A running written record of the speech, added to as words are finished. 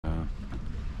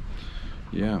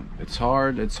Yeah, it's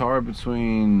hard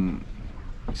between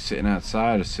sitting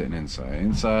outside or sitting inside.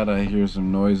 Inside I hear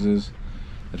some noises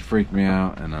that freak me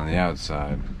out, and on the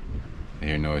outside I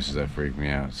hear noises that freak me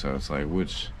out. So it's like,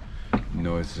 which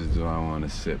noises do I want to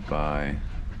sit by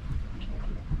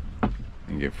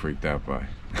and get freaked out by?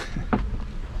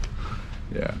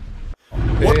 Yeah.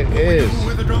 It is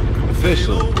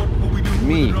official.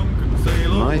 Me,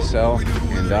 myself,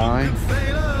 and I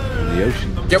in the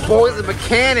ocean. Your boy's a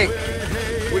mechanic.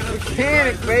 With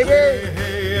mechanic, baby.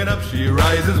 And up she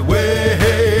rises, way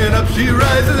and up she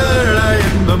rises early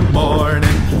in the morning.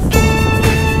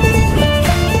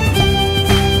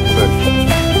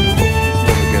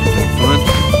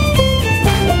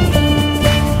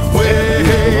 Way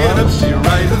and up she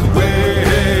rises,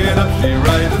 way and up she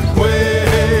rises,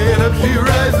 way and up she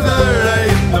rises early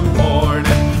in the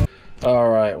morning.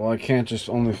 Alright, well I can't just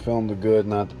only film the good,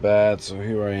 not the bad, so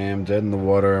here I am, dead in the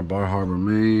water, Bar Harbor,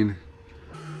 Maine.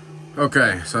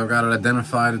 Okay, so I've got it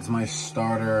identified. It's my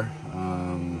starter.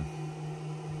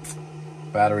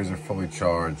 Batteries are fully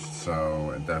charged,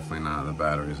 so definitely not the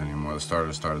batteries anymore. The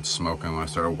starter started smoking when I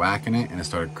started whacking it, and it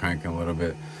started cranking a little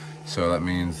bit. So that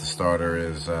means the starter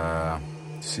is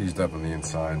seized up on the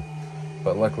inside.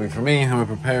 But luckily for me, I'm a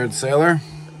prepared sailor,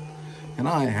 and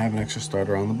I have an extra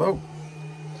starter on the boat.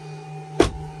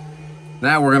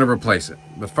 Now we're gonna replace it.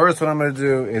 But first, what I'm gonna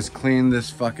do is clean this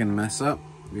fucking mess up,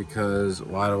 because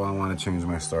why do I want to change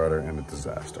my starter in a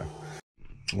disaster?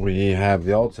 We have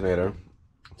the alternator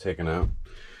taken out,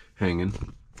 hanging,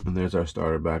 and there's our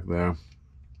starter back there.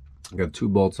 I got 2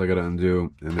 bolts I gotta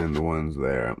undo, and then the ones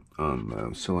there on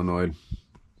the solenoid.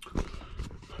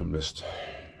 I'm just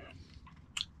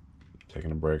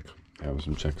taking a break, having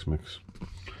some Chex Mix,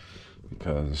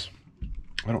 because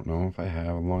I don't know if I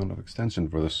have a long enough extension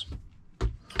for this.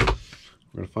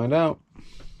 We're gonna find out.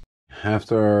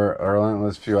 After a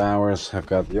relentless few hours, I've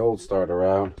got the old starter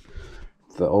out,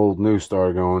 the old new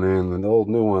starter going in, and the old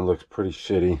new one looks pretty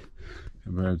shitty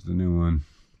compared to the new one.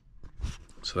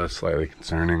 So that's slightly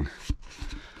concerning.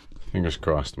 Fingers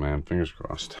crossed, man, fingers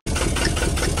crossed.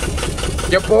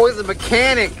 Your boy's a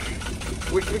mechanic.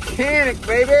 With mechanic,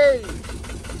 baby.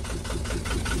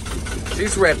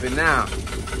 She's ripping now.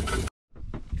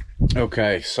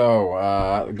 Okay,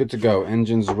 so good to go.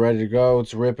 Engine's ready to go.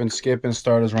 It's ripping, skipping.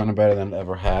 Starter's running better than it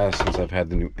ever has since I've had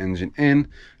the new engine in.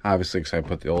 Obviously, because I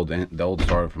put the old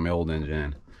starter from my old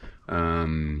engine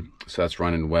in. So that's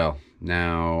running well.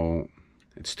 Now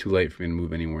it's too late for me to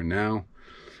move anywhere now,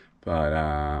 but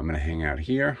I'm gonna hang out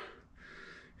here.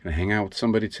 Gonna hang out with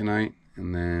somebody tonight,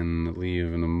 and then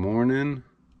leave in the morning.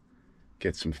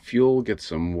 Get some fuel, get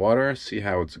some water, see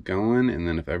how it's going, and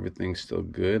then if everything's still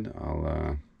good,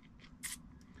 I'll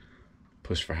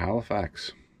push for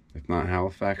Halifax. If not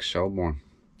Halifax, Shelbourne.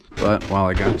 But while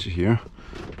I got you here,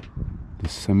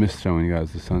 I missed showing you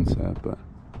guys the sunset, but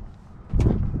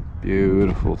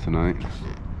beautiful tonight.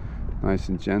 Nice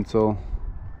and gentle.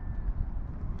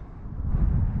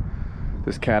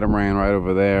 This catamaran right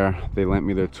over there, they lent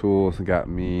me their tools and got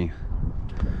me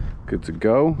good to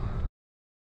go.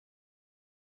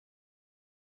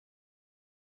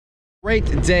 Great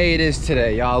day it is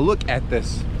today, y'all. Look at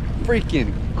this.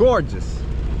 Freaking gorgeous.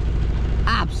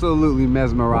 Absolutely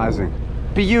mesmerizing.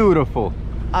 Beautiful.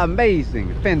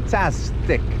 Amazing.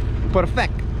 Fantastic.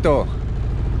 Perfecto.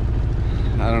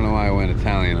 I don't know why I went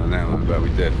Italian on that one, but we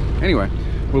did. Anyway,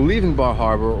 we're leaving Bar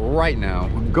Harbor right now.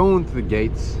 We're going to the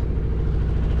gates.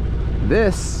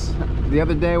 The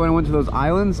other day when I went to those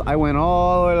islands, I went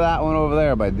all the way to that one over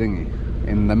there by dinghy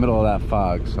in the middle of that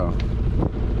fog, so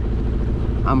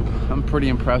I'm pretty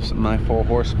impressed with my 4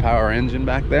 horsepower engine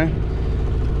back there.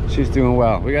 She's doing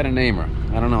well. We gotta name her.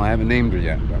 I don't know, I haven't named her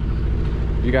yet, but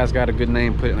if you guys got a good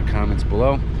name, put it in the comments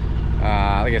below.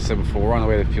 Like I said before, we're on the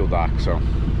way to the fuel dock, so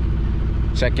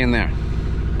check in there.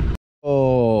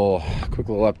 Oh, quick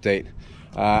little update.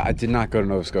 I did not go to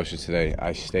Nova Scotia today.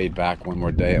 I stayed back one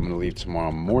more day. I'm gonna leave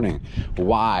tomorrow morning.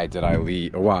 Why did I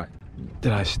leave, or why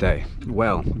did I stay?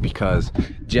 Well, because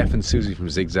Jeff and Susie from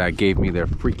Zigzag gave me their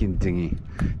freaking dinghy.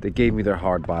 They gave me their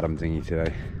hard bottom dinghy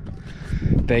today.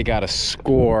 They got a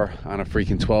score on a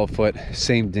freaking 12-foot,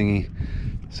 same dinghy.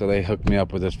 So they hooked me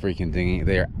up with this freaking dinghy.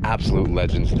 They are absolute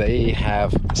legends. They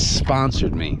have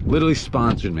sponsored me, literally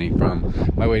sponsored me from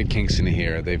my way to Kingston to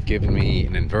here. They've given me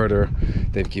an inverter.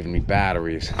 They've given me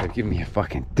batteries. They've given me a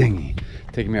fucking dinghy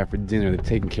taking me out for dinner. They've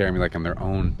taken care of me like I'm their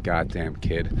own goddamn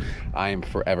kid. I am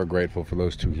forever grateful for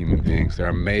those two human beings. They're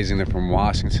amazing. They're from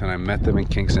Washington. I met them in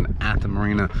Kingston at the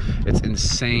marina. It's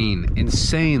insane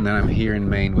that I'm here in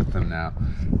Maine with them now.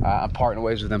 I'm parting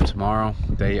ways with them tomorrow.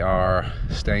 They are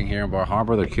staying here in Bar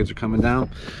Harbor. Their kids are coming down,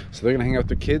 so they're gonna hang out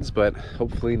with their kids, but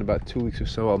hopefully in about 2 weeks or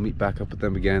so I'll meet back up with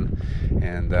them again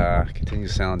and continue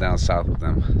sailing down south with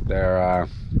them. They're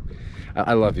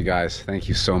I love you guys. Thank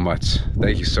you so much.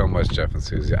 Thank you so much, Jeff and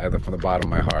Susie. From the bottom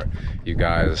of my heart, you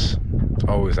guys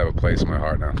always have a place in my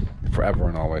heart now, forever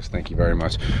and always. Thank you very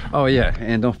much. Oh yeah,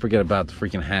 and don't forget about the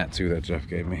freaking hat too that Jeff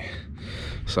gave me.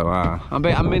 So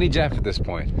I'm mini Jeff at this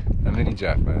point. I'm mini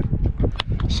Jeff, man.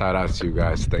 Shout out to you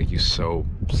guys. Thank you so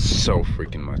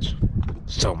freaking much.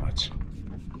 So much.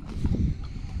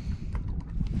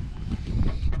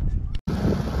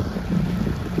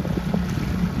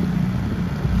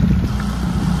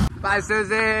 Bye,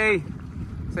 Susie.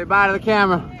 Say bye to the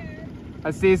camera.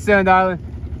 I'll see you soon, darling.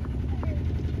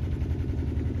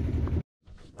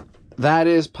 That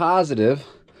is positive.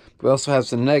 We also have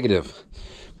some negative.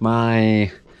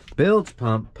 My bilge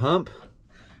pump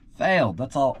failed.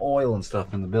 That's all oil and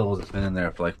stuff in the bilge. It's been in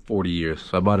there for like 40 years.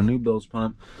 So I bought a new bilge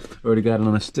pump. Already got it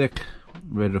on a stick,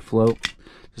 ready to float.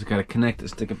 Just gotta connect it,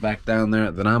 stick it back down there,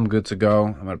 then I'm good to go.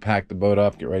 I'm gonna pack the boat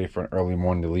up, get ready for an early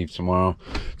morning to leave tomorrow.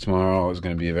 Tomorrow is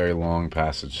gonna be a very long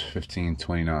passage,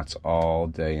 15-20 knots all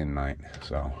day and night.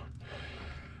 So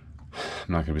I'm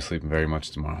not gonna be sleeping very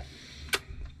much tomorrow.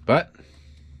 But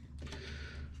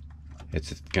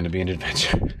it's gonna be an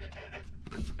adventure.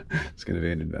 It's gonna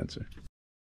be an adventure.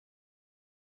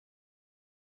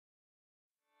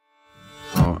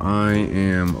 Oh, I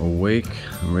am awake.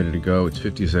 I'm ready to go. It's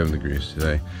 57 degrees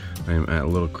today. I am at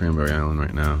Little Cranberry Island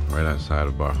right now, right outside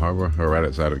of Bar Harbor, or right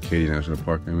outside of Katy National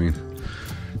Park, I mean.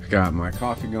 I got my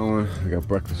coffee going, I got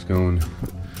breakfast going.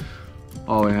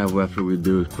 All I have left for me to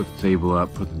do is put the table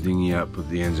up, put the dinghy up, put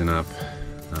the engine up,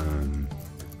 and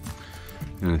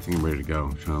I think I'm ready to go.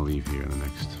 I'm trying to leave here in the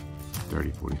next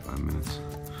 30-45 minutes.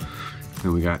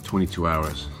 Then we got 22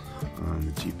 hours on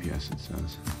the GPS, it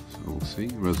says. So we'll see.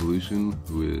 Resolution,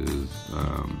 who is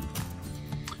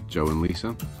Joe and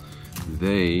Lisa.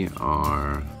 They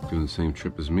are doing the same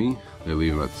trip as me. They're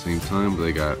leaving about the same time, but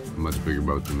they got a much bigger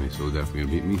boat than me, so they're definitely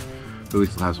gonna beat me. But at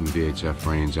least they'll have some VHF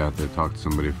range out there, talk to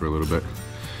somebody for a little bit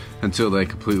until they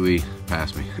completely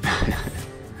pass me.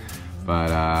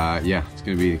 But yeah, it's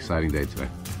gonna be an exciting day today.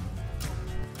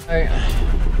 Alright,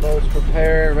 boat's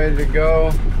prepared, ready to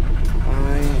go.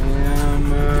 I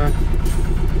am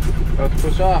about to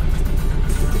push off.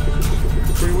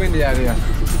 It's pretty windy out here.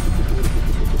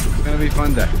 It's gonna be a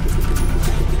fun day.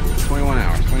 21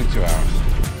 hours, 22 hours.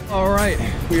 All right,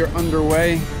 we are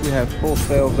underway. We have full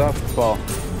sails up. Well,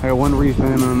 I got one reef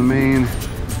in on the main,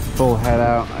 full head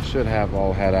out. I should have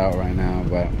all head out right now,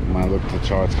 but when I looked at the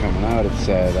charts coming out, it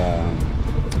said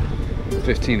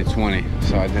 15 to 20.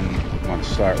 So I didn't want to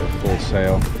start with full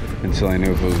sail until I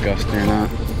knew if it was gusty or not.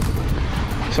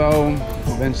 So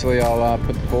eventually I'll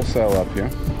put the full sail up here.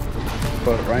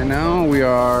 But right now we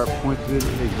are pointed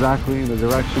exactly in the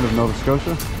direction of Nova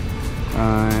Scotia.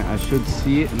 I should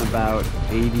see it in about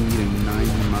 80 to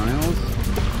 90 miles.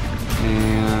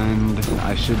 And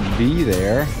I should be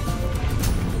there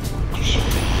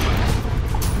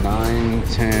 9,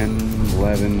 10,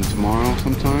 11 tomorrow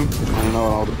sometime. I don't know,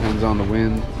 it all depends on the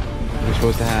wind. We're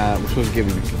supposed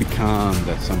to be calmed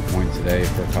at some point today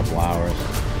for a couple hours.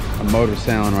 I'm motor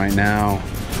sailing right now.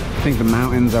 I think the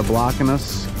mountains are blocking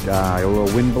us. A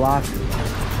little wind block,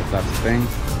 if that's a thing.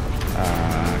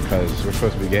 Because we're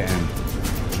supposed to be getting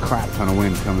a crap ton of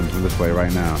wind coming from this way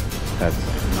right now. That's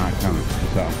not coming.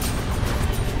 So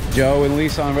Joe and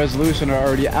Lisa on Resolution are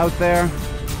already out there,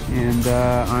 and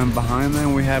I'm behind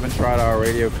them. We haven't tried our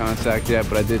radio contact yet,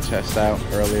 but I did test out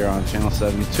earlier on channel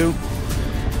 72.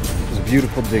 It's a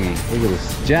beautiful dinghy. Look at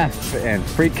this, Jeff and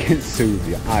freaking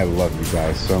Susie. I love you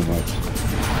guys so much.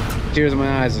 Tears in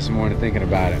my eyes this morning thinking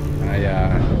about it.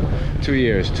 2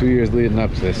 years leading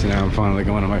up to this, and now I'm finally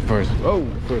going to my first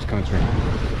country.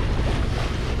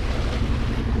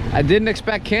 I didn't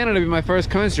expect Canada to be my first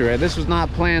country. This was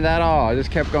not planned at all. I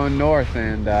just kept going north,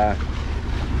 and I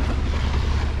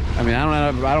mean,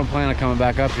 I don't plan on coming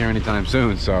back up here anytime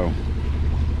soon. So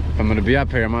if I'm gonna be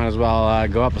up here, I might as well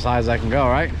go up as high as I can go,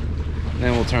 right?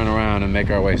 Then we'll turn around and make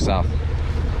our way south.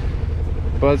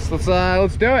 But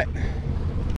let's do it.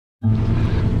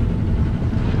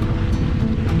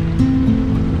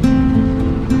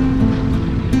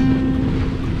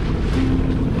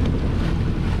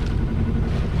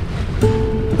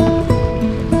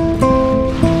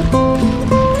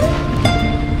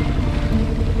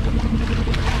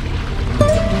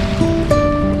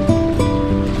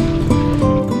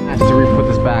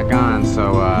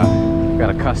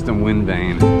 a custom wind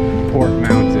vane, port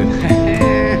mounted.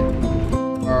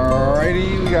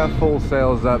 Alrighty, we got full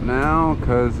sails up now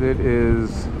because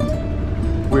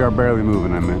we are barely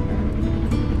moving, we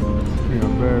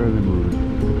are barely moving.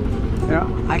 You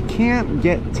know, I can't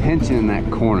get tension in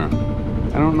that corner.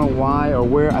 I don't know why or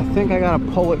where. I think I gotta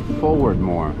pull it forward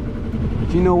more.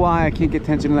 If you know why I can't get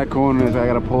tension in that corner, if I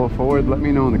gotta pull it forward, let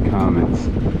me know in the comments.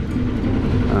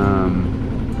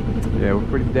 Yeah, we're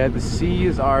pretty dead. The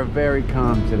seas are very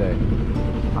calm today.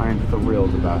 I am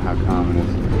thrilled about how calm it is.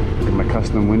 Look at my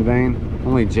custom wind vane.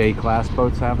 Only J-class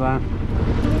boats have that.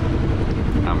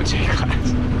 I'm a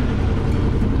J-class.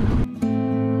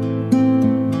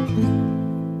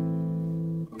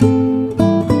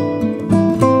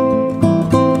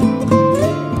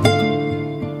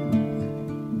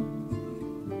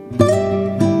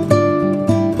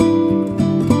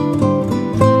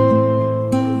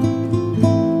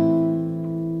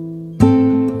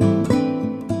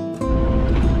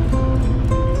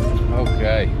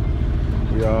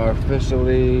 We are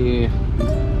officially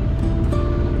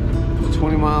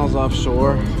 20 miles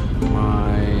offshore.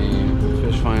 My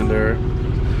fish finder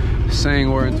is saying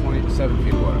we're in 27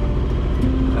 feet of water.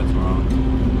 That's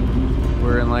wrong.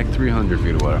 We're in like 300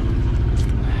 feet of water.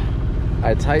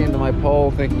 I tightened my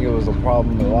pole thinking it was a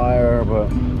problem with the wire, but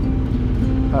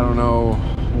I don't know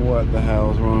what the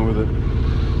hell is wrong with it.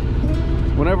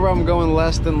 Whenever I'm going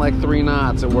less than like 3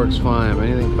 knots, it works fine, but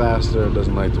anything faster, it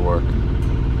doesn't like to work.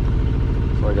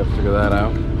 So I got to figure that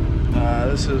out.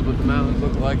 This is what the mountains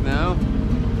look like now.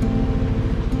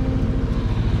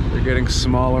 They're getting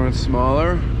smaller and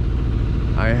smaller.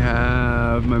 I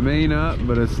have my main up,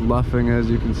 but it's luffing, as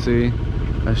you can see.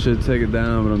 I should take it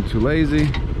down, but I'm too lazy.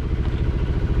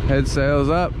 Head sails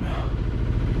up.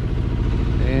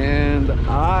 And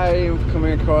I'm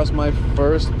coming across my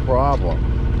first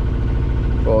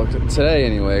problem. Well, today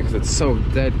anyway, because it's so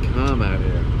dead calm out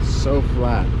here. It's so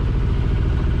flat.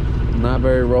 Not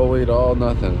very rolly at all,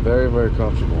 nothing. Very, very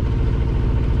comfortable.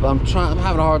 But I'm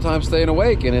having a hard time staying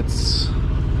awake, and it's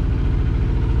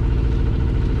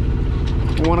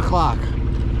 1 o'clock.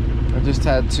 I just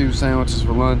had 2 sandwiches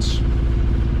for lunch.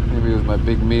 Maybe it was my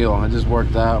big meal. I just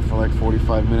worked out for like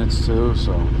 45 minutes too,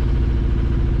 so. I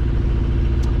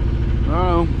don't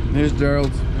know. Here's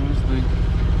Gerald. Doing his thing.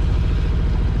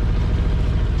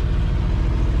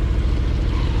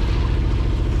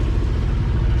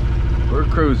 We're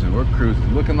cruising, we're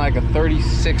cruising. Looking like a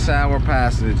 36-hour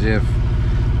passage if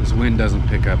this wind doesn't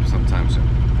pick up sometime soon.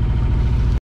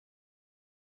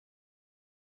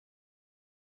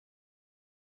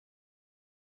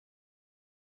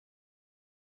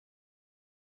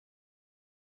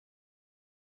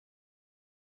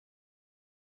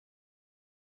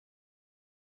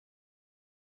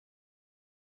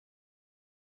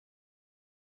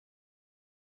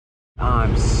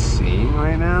 I'm seeing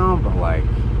right now, but like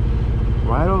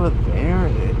right over there,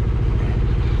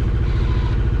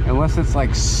 unless it's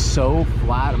like so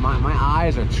flat, my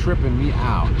eyes are tripping me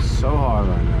out so hard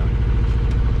right now.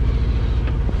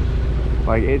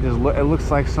 Like it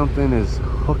looks like something is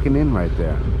hooking in right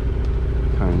there,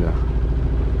 kinda.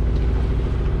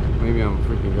 Maybe I'm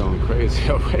freaking going crazy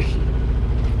already.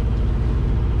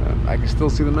 I can still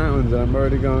see the mountains and I'm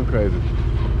already going crazy.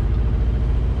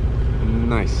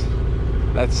 Nice.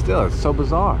 It's so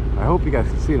bizarre. I hope you guys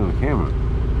can see it on the camera.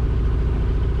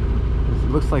 It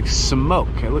looks like smoke.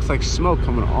 It looks like smoke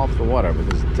coming off the water, but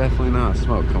there's definitely not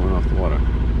smoke coming off the water.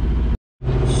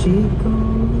 She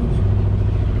goes.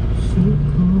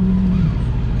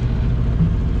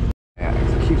 Yeah,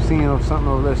 I keep seeing something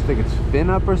over there. I think it's fin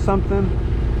up or something.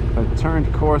 I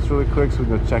turned course really quick so we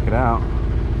can go check it out.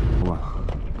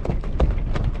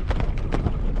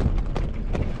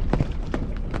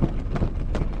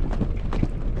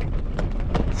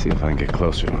 See if I can get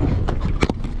closer.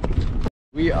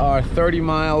 We are 30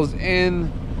 miles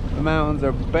in. The mountains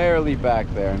are barely back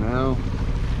there now.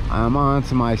 I'm on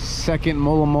to my second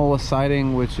Mola Mola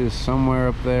sighting, which is somewhere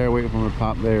up there. Waiting for him to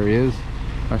pop. There he is.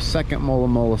 Our second Mola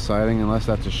Mola sighting, unless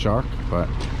that's a shark, but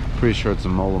pretty sure it's a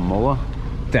Mola Mola.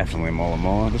 Definitely Mola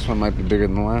Mola. This one might be bigger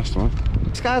than the last one.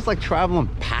 This guy's like traveling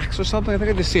packs or something. I think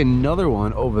I just see another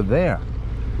one over there,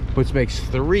 which makes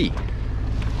 3.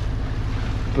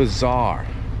 Bizarre.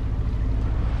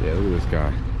 Yeah, look at this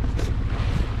guy.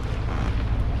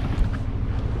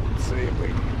 Let's see if we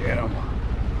can get him.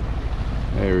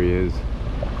 There he is.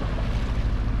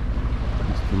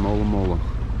 Mr. Mola Mola.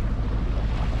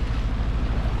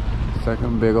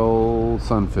 Second big old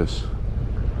sunfish.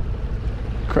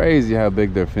 Crazy how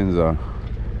big their fins are.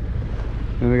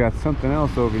 And they got something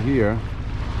else over here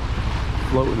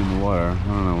floating in the water. I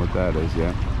don't know what that is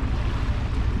yet.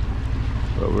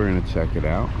 but we're gonna check it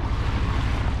out.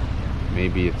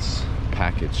 Maybe it's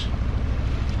package.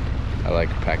 I like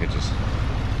packages.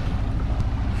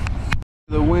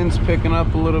 The wind's picking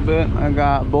up a little bit. I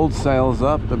got both sails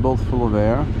up. They're both full of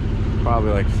air.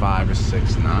 Probably like 5 or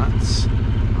 6 knots.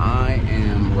 I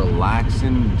am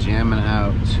relaxing, jamming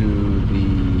out to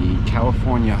the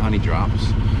California Honey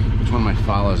Drops, which one of my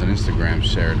followers on Instagram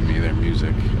shared me their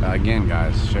music. Again,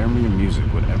 guys, share me your music,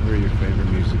 whatever your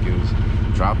favorite music is.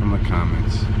 Drop in the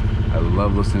comments. I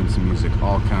love listening to music,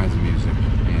 all kinds of music,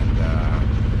 and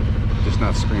just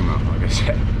not screamo, like I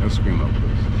said. No screamo,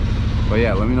 please. But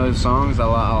yeah, let me know the songs.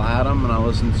 I'll add them and I'll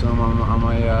listen to them on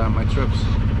my my trips.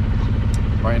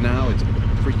 Right now, it's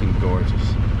freaking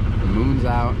gorgeous. The moon's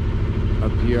out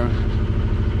up here.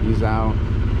 He's out,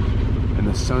 and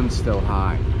the sun's still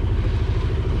high.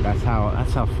 That's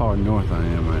how far north I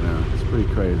am right now. It's pretty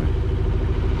crazy.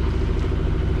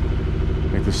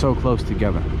 Like they're so close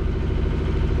together.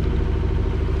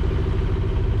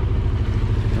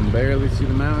 Can barely see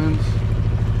the mountains.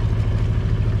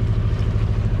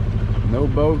 No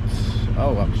boats.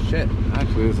 Oh shit!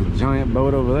 Actually, there's a giant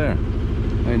boat over there.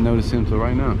 I didn't notice him till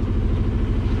right now.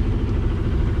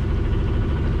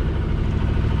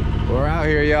 We're out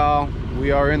here, y'all.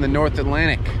 We are in the North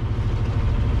Atlantic.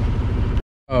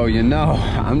 Oh, you know,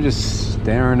 I'm just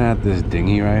staring at this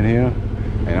dinghy right here,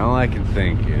 and all I can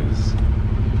think is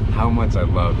how much I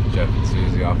love Jeff and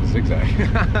Susie off of Zigzag.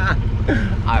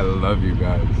 I love you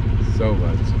guys so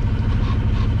much.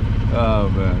 Oh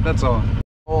man, that's all.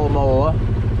 Mola.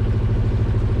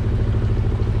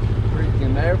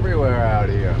 Freaking everywhere out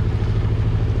here.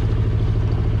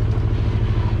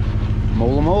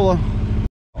 Mola Mola.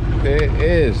 It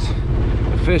is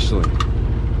officially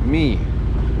me,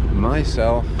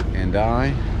 myself, and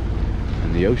I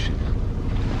in the ocean.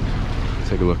 Let's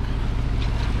take a look.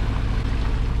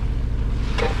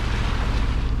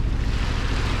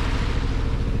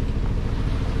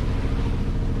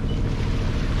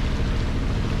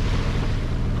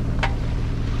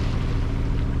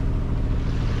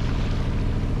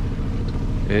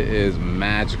 It is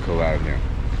magical out here.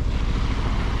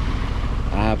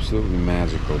 Absolutely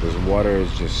magical. This water is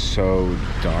just so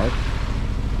dark.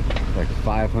 Like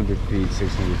 500 feet,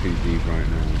 600 feet deep right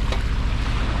now.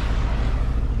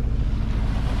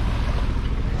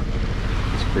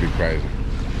 It's pretty crazy.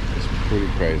 It's pretty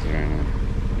crazy right now.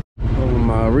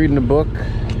 I'm reading a book,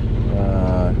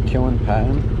 Killing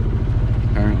Patton.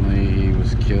 Apparently he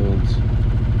was killed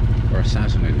or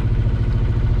assassinated.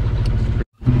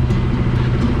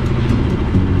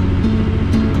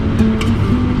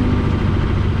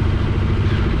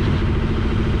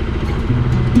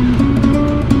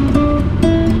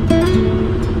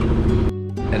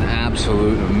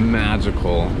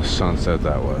 Magical sunset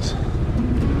that was.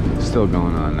 Still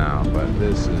going on now, but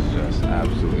this is just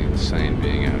absolutely insane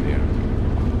being out here.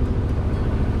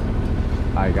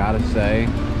 I gotta say,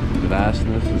 the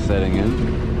vastness is setting in,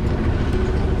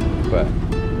 but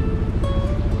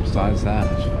besides that,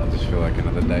 I just feel like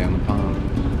another day on the pond.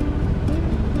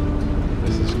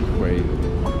 This is crazy.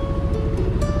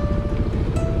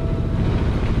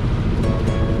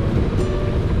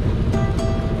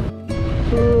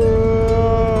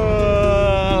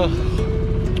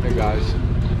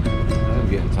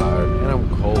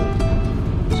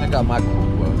 My cool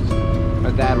clothes.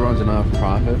 My dad runs a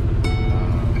non-profit,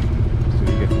 so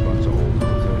he gets a bunch of old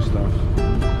military stuff.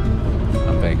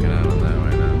 I'm banking out on that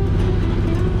right now.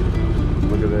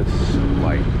 Look at this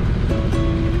light.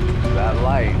 That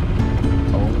light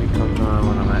only comes on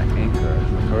when I'm at anchor.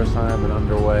 It's the first time I've been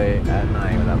underway at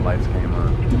night when that lights came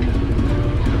on.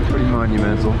 Pretty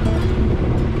monumental.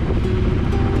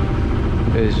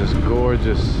 It is just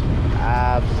gorgeous.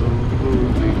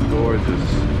 Absolutely gorgeous.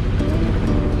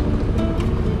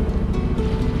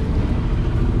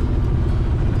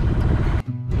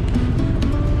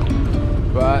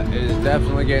 But it is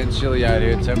definitely getting chilly out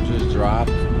here. Temperatures dropped.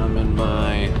 I'm in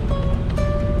my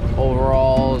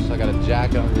overalls. I got a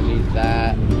jacket underneath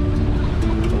that, a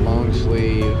long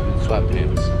sleeve, and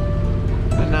sweatpants.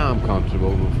 And now I'm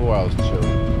comfortable. Before I was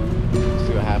chilly.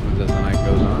 See what happens as the night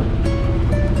goes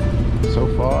on. So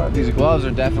far, these gloves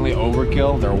are definitely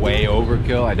overkill. They're way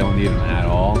overkill. I don't need them at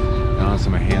all. And honestly,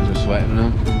 my hands are sweating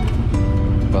them.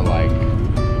 But like,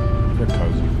 they're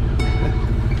cozy.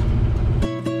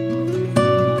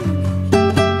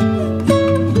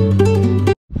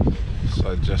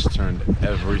 I just turned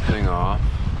everything off.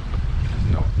 There's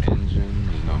no engine,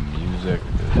 there's no music,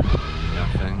 there's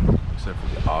nothing except for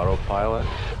the autopilot,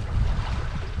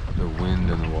 the wind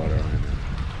and the water right now.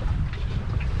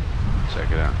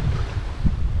 Check it out.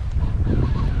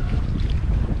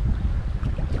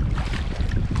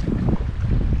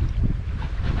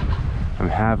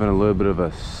 having a little bit of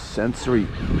a sensory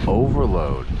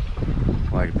overload.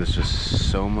 Like there's just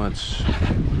so much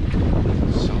going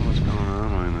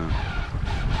on right now.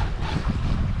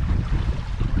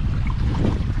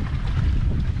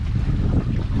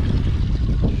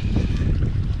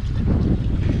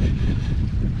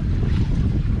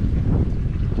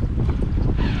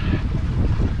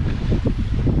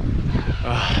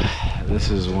 This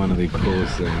is one of the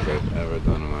coolest things I've ever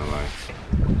done in my life.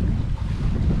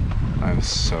 I'm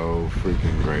so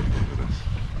freaking grateful for this.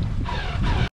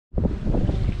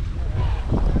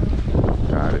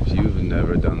 God, if you've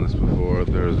never done this before,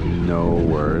 there's no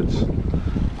words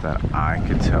that I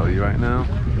could tell you right now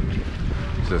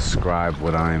to describe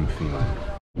what I'm feeling.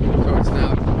 So it's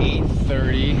now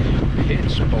 8:30,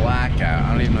 pitch black out.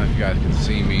 I don't even know if you guys can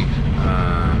see me.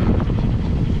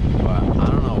 But I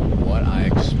don't know what I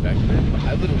expected, but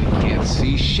I literally can't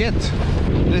see shit.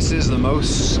 This is the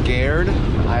most scared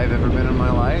I've ever been in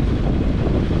my life.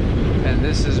 And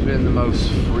this has been the most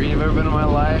free I've ever been in my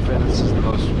life. And this is the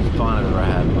most fun I've ever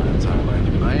had in my entire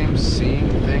life. I am seeing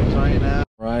things right now.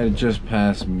 Right, just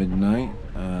past midnight.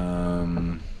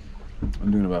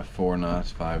 I'm doing about 4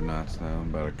 knots, 5 knots now. I'm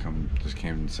about to just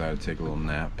came inside to take a little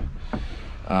nap.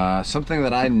 Something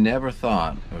that I never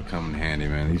thought would come in handy,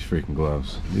 man. These freaking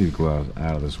gloves. These gloves,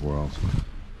 out of this world.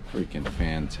 Freaking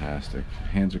fantastic.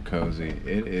 Hands are cozy.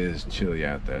 It is chilly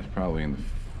out there. It's probably in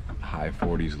the high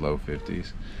 40s, low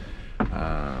 50s.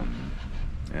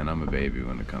 And I'm a baby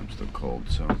when it comes to cold,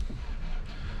 so.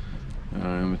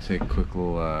 I'm gonna take a quick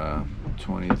little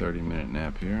 20-30 minute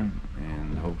nap here,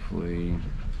 and hopefully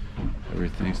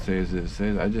everything stays as it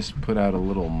stays. I just put out a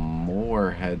little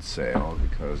more head sail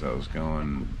because I was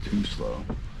going too slow.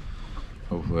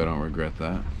 Hopefully I don't regret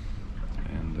that.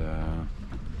 And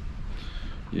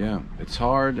yeah, it's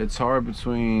hard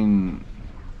between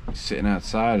sitting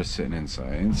outside or sitting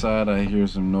inside. Inside I hear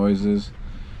some noises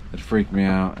that freak me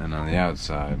out, and on the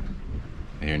outside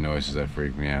I hear noises that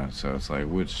freak me out. So it's like,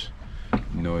 which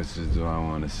noises do I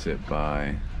want to sit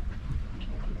by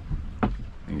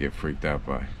and get freaked out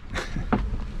by?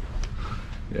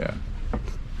 Yeah,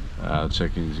 I'll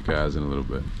check in with you guys in a little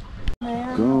bit.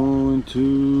 Going to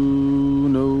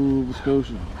Nova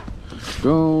Scotia.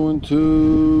 Going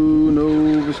to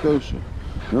Nova Scotia.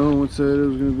 No one said it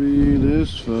was gonna be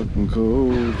this fucking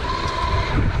cold.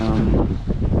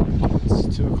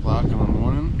 It's 2 o'clock in the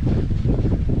morning.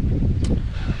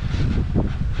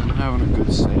 I'm having a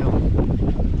good sail.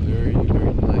 Very,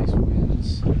 very nice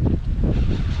winds.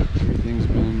 Everything's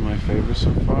been in my favor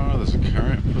so far. There's a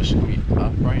current pushing me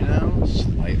up right now,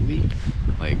 slightly.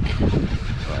 Like,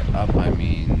 by up I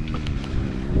mean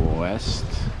west,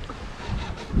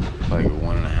 like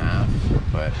 1.5,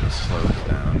 but it slows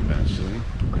down eventually,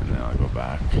 and then I'll go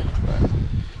back. But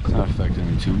it's not affecting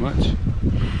me too much.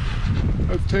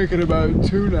 I've taken about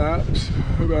 2 naps,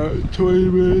 about 20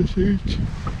 minutes each.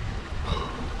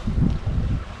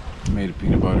 Made a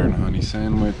peanut butter and honey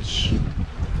sandwich.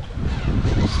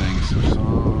 Sang some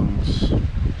songs.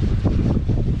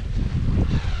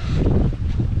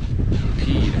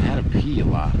 Peed. I had to pee a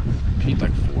lot. Peed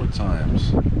like 4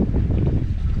 times.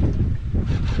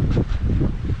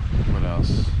 What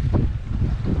else?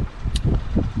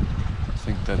 I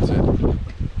think that's it.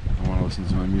 I want to listen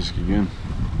to my music again.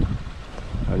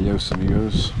 Adios,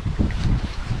 amigos.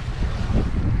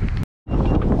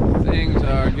 Things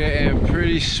are getting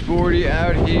pretty sporty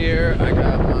out here. I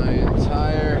got my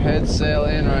entire head sail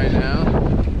in right now.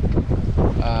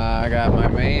 I got my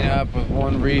main up with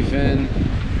 1 reef in.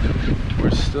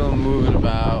 We're still moving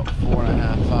about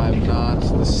 4.5, 5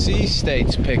 knots. The sea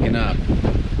state's picking up.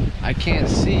 I can't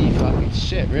see fucking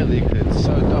shit really because it's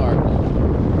so dark.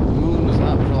 The moon was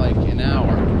up for like an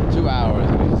hour, 2 hours,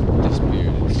 and it's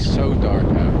disappeared. It's so dark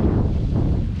out.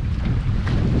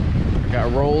 I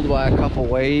got rolled by a couple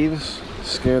waves.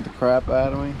 Scared the crap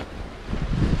out of me.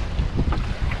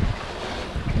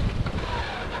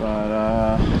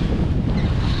 But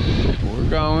we're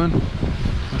going.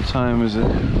 What time is it?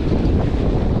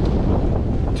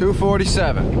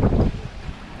 2:47.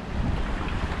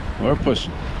 We're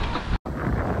pushing.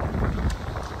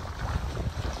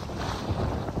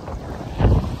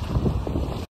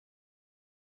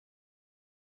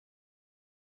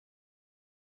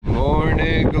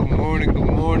 Morning, good morning, good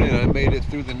morning. I made it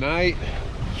through the night.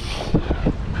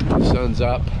 The sun's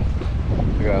up.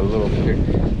 I got a little quick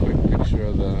picture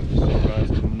of the sunrise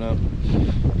coming up.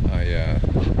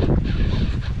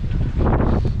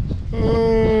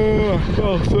 I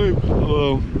fell asleep a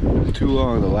little too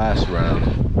long the last round.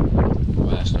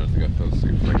 I think I fell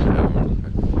asleep for like an hour.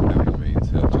 I didn't mean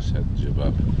to. I just had to jib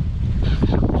up.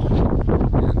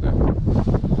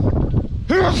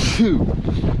 And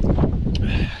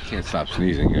Can't stop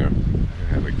sneezing here.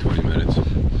 I have like 20 minutes.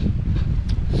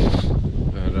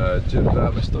 But jib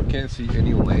up, I still can't see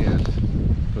any land.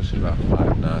 Pushing about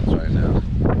 5 knots right now.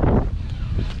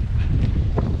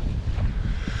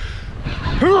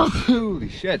 Holy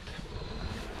shit.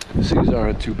 The seas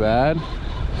aren't too bad.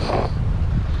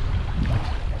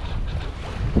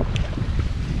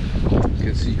 You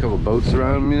can see a couple boats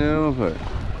around me now, but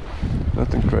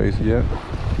nothing crazy yet.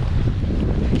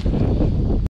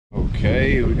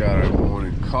 Okay, we got our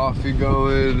morning coffee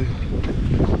going.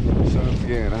 Sun's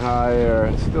getting higher.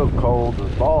 It's still cold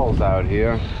as balls out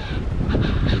here.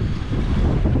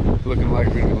 Looking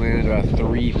like we're gonna land about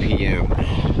 3 p.m.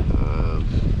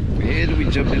 And we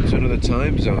jumped into another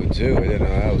time zone too. I didn't know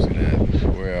that was gonna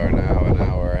happen. We are now an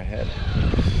hour ahead.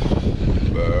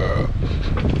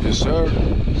 Yes, sir.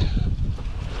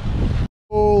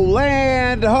 Oh,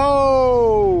 land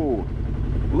ho!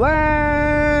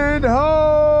 Land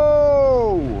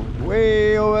ho!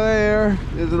 Way over there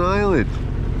is an island.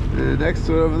 And next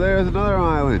to it over there is another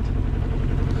island.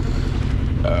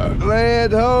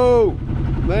 Land ho!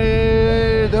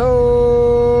 Land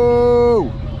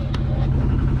ho!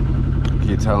 Can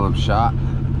you tell I'm shot?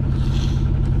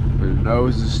 My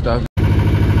nose is stuck.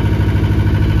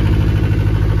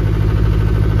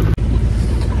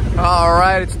 All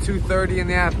right, it's 2:30 in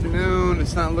the afternoon.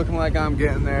 It's not looking like I'm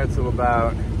getting there till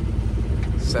about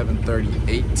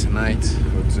 7:38 tonight,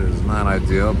 which is not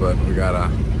ideal, but we got a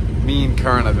mean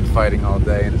current I've been fighting all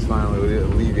day, and it's finally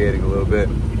alleviating a little bit.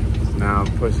 So now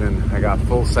I'm pushing. I got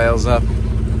full sails up,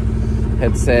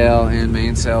 head sail and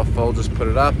mainsail full, just put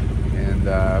it up, and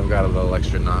I've got a little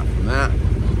extra knot from that.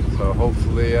 So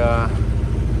hopefully I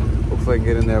can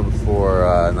get in there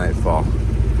before nightfall,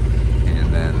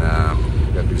 and then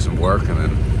gotta do some work and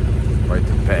then right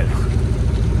to bed.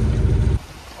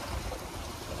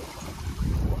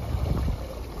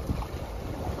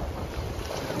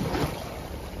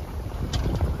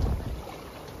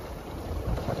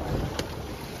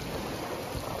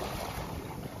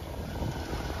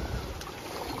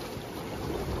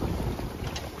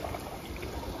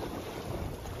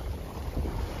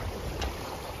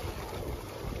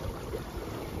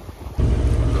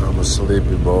 I'm a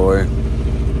sleepy boy.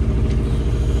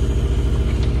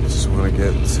 Just want to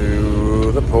get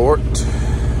to the port.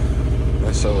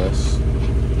 SOS.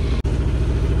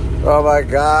 Oh my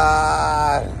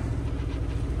God.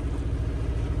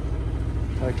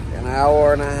 Like an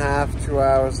hour and a half, 2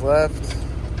 hours left.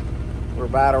 We're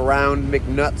about around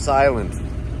McNutt's Island,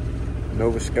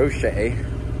 Nova Scotia, eh?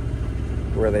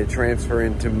 Where they transfer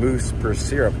into mousse per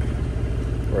syrup,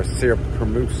 or syrup per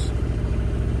mousse.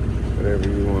 Whatever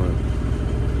you want.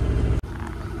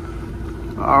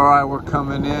 All right, we're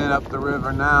coming in up the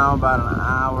river now, about an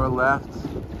hour left.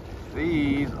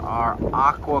 These are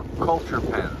aquaculture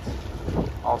pens,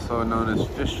 also known as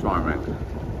fish farming.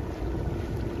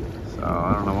 So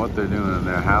I don't know what they're doing in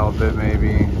there, halibut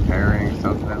maybe, herring,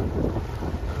 something.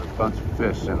 There's a bunch of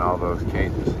fish in all those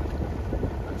cages,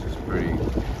 which is pretty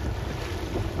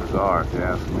bizarre if you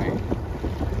ask me.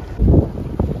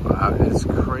 It's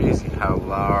crazy how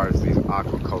large these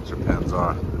aquaculture pens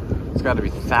are. There's got to be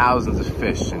thousands of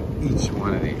fish in each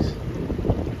one of these.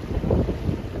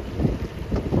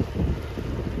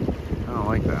 I don't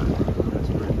like that. That's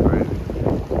pretty crazy.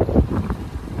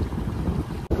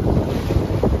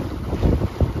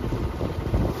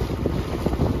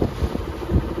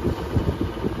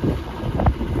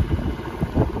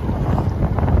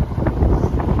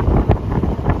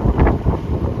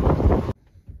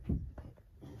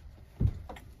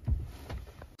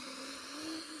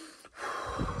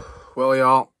 Well,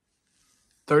 y'all,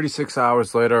 36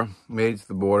 hours later, made it to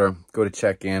the border, go to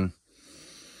check in.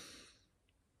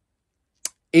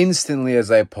 Instantly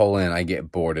as I pull in, I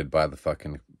get boarded by the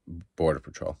fucking border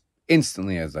patrol.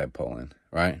 Instantly as I pull in,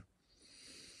 right?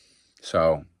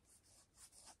 So,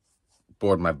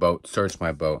 board my boat, search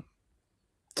my boat,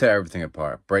 tear everything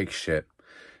apart, break shit,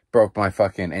 broke my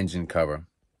fucking engine cover,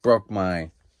 broke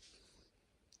my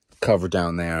cover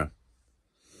down there.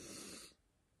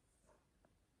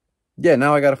 Yeah,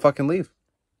 now I gotta fucking leave.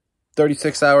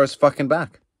 36 hours fucking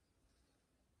back.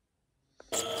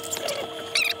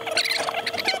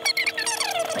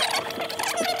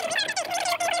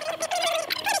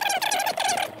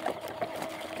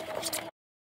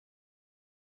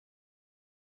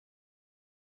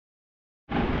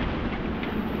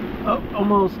 Oh,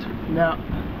 almost. No.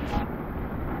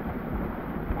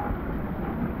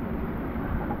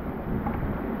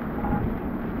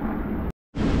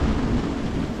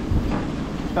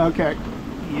 Okay,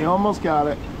 you almost got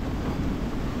it.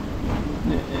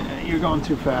 You're going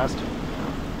too fast.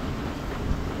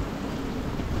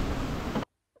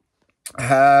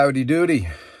 Howdy doody.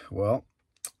 Well,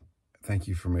 thank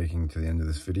you for making it to the end of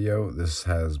this video. This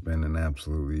has been an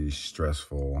absolutely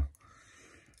stressful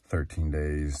 13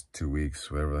 days, 2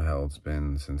 weeks, whatever the hell it's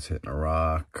been, since hitting a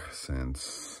rock,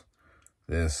 since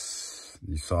this.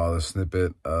 You saw the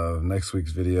snippet of next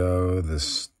week's video,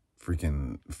 this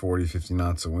freaking 40, 50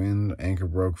 knots of wind, anchor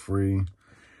broke free.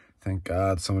 Thank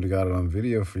God somebody got it on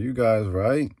video for you guys,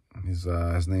 right? His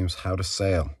name's How to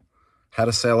Sail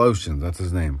Oceans. That's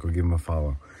his name. Go give him a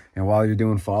follow. And while you're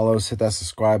doing follows, hit that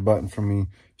subscribe button for me.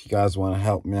 If you guys want to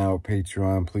help me out,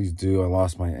 Patreon, please do. I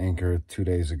lost my anchor 2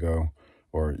 days ago,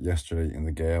 or yesterday in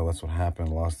the gale. That's what happened.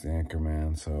 Lost the anchor,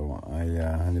 man. So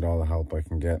I need all the help I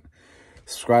can get.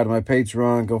 Subscribe to my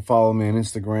Patreon. Go follow me on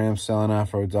Instagram, Selling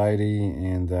Aphrodite.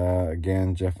 And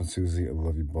again, Jeff and Susie, I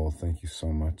love you both. Thank you so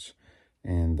much.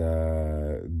 And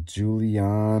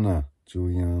Juliana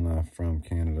from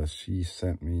Canada, she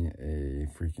sent me a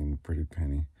freaking pretty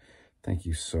penny. Thank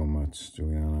you so much,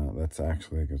 Juliana. That's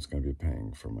actually, it's going to be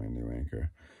paying for my new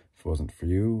anchor. If it wasn't for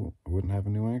you, I wouldn't have a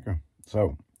new anchor.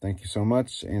 So thank you so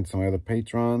much. And some other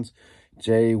patrons,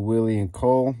 Jay, Willie, and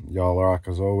Cole. Y'all rock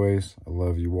as always. I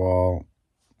love you all.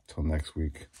 Till next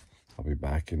week, I'll be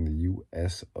back in the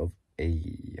US of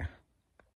A.